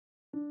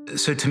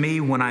So to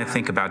me, when I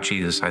think about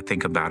Jesus, I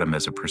think about him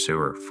as a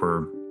pursuer.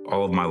 For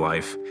all of my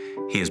life,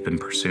 he has been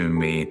pursuing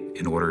me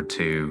in order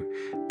to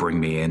bring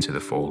me into the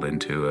fold,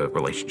 into a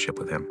relationship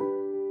with him.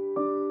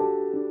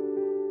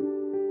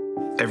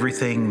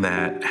 Everything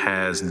that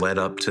has led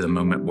up to the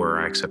moment where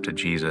I accepted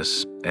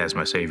Jesus as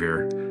my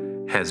Savior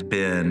has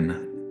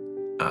been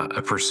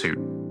a pursuit,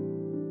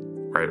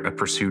 right? A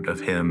pursuit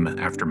of him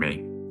after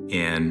me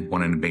and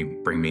wanting to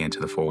bring me into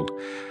the fold.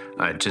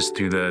 Just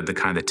through the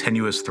kind of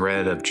tenuous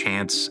thread of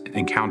chance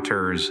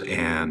encounters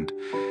and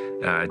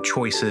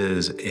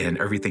choices and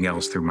everything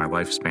else through my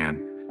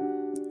lifespan.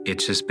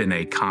 It's just been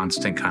a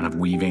constant kind of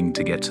weaving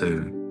to get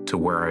to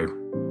where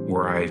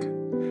I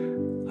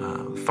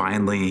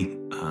finally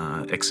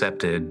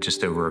accepted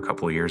just over a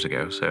couple of years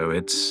ago. So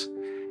it's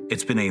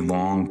been a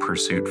long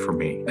pursuit for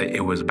me.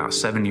 It was about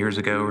 7 years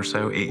ago or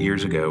so, 8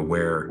 years ago,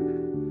 where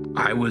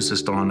I was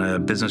just on a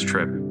business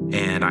trip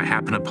and I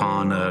happened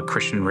upon a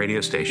Christian radio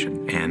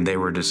station, and they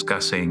were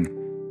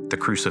discussing the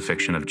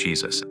crucifixion of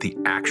Jesus, the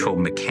actual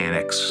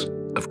mechanics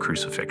of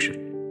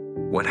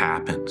crucifixion. What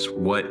happens,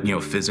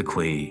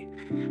 physically.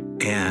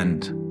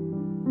 And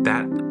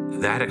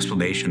that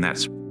explanation, that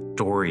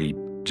story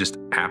just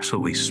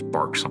absolutely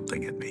sparked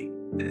something in me.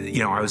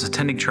 I was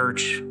attending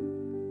church,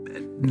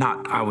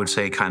 not, I would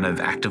say, kind of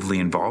actively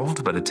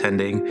involved, but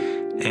attending.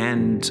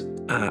 And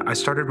I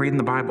started reading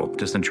the Bible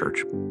just in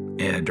church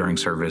during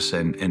service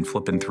and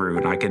flipping through.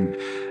 And I can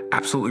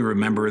absolutely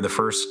remember the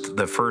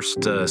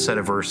first set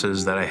of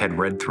verses that I had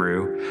read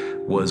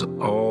through was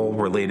all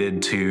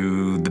related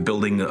to the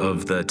building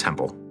of the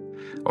temple.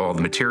 All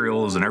the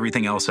materials and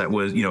everything else that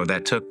was,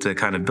 that took to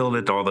kind of build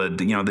it, all the,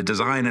 the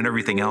design and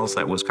everything else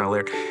that was kind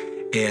of there.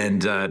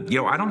 And,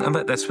 I don't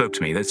know, that spoke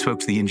to me. That spoke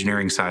to the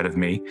engineering side of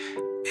me.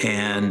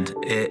 And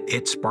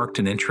it sparked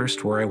an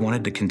interest where I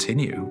wanted to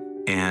continue.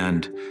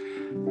 And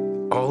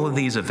all of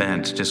these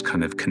events just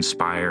kind of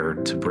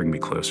conspired to bring me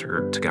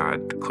closer to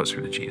God,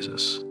 closer to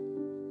Jesus.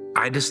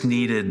 I just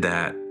needed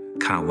that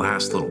kind of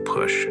last little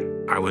push.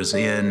 I was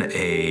in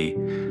a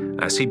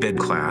seedbed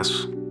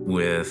class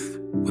with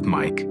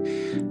Mike,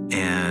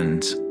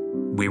 and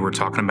we were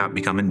talking about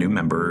becoming new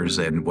members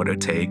and what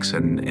it takes,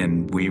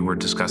 and we were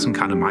discussing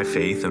kind of my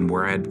faith and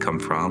where I had come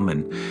from,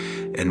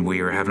 and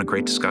we were having a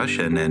great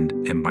discussion,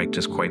 and Mike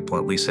just quite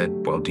bluntly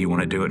said, "Well, do you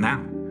want to do it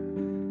now?"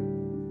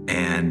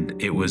 And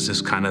it was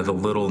just kind of the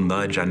little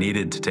nudge I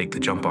needed to take the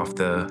jump off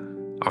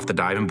the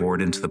diving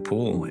board into the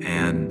pool.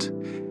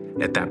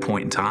 And at that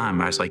point in time,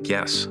 I was like,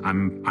 yes,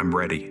 I'm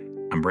ready.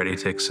 I'm ready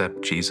to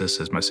accept Jesus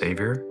as my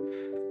Savior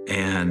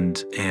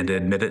and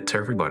admit it to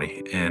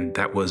everybody. And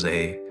that was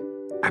a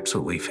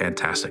absolutely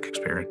fantastic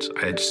experience.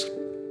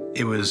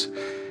 It was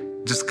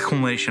just the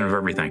culmination of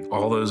everything.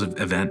 All those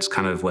events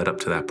kind of led up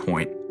to that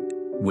point.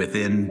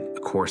 Within a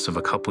course of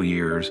a couple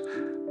years,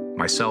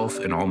 myself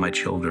and all my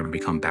children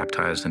become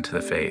baptized into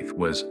the faith.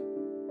 Was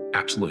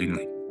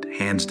absolutely,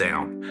 hands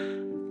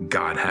down,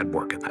 God had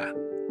work in that.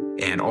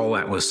 And all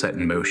that was set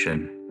in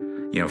motion,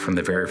 from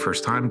the very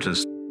first time,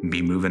 just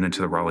me moving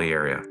into the Raleigh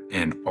area.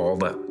 And all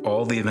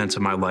the events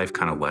of my life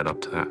kind of led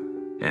up to that.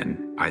 And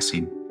I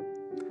see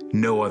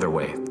no other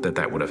way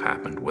that would have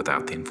happened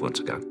without the influence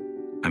of God.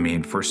 I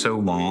mean, for so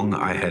long,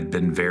 I had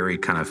been very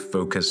kind of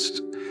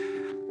focused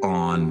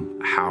on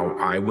how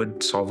I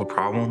would solve a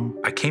problem.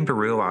 I came to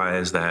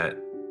realize that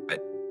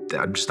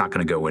I'm just not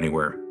going to go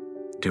anywhere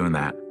doing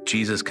that.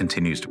 Jesus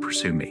continues to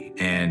pursue me,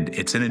 and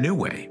it's in a new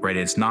way, right?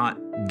 It's not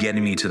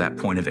getting me to that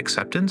point of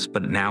acceptance,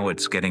 but now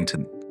it's getting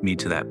me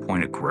to that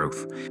point of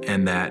growth,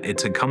 and that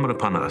it's incumbent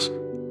upon us.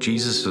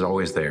 Jesus is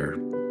always there.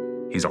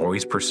 He's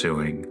always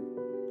pursuing.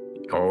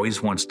 He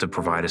always wants to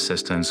provide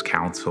assistance,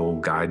 counsel,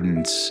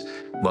 guidance,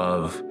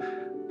 love.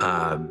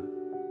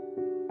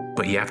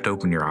 But you have to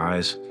open your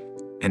eyes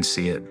and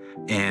see it.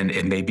 And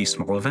it may be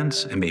small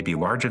events, it may be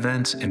large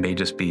events, it may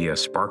just be a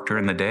spark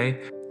during the day.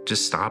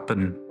 Just stop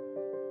and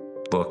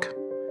look,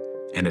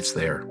 and it's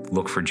there.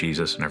 Look for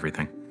Jesus and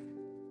everything.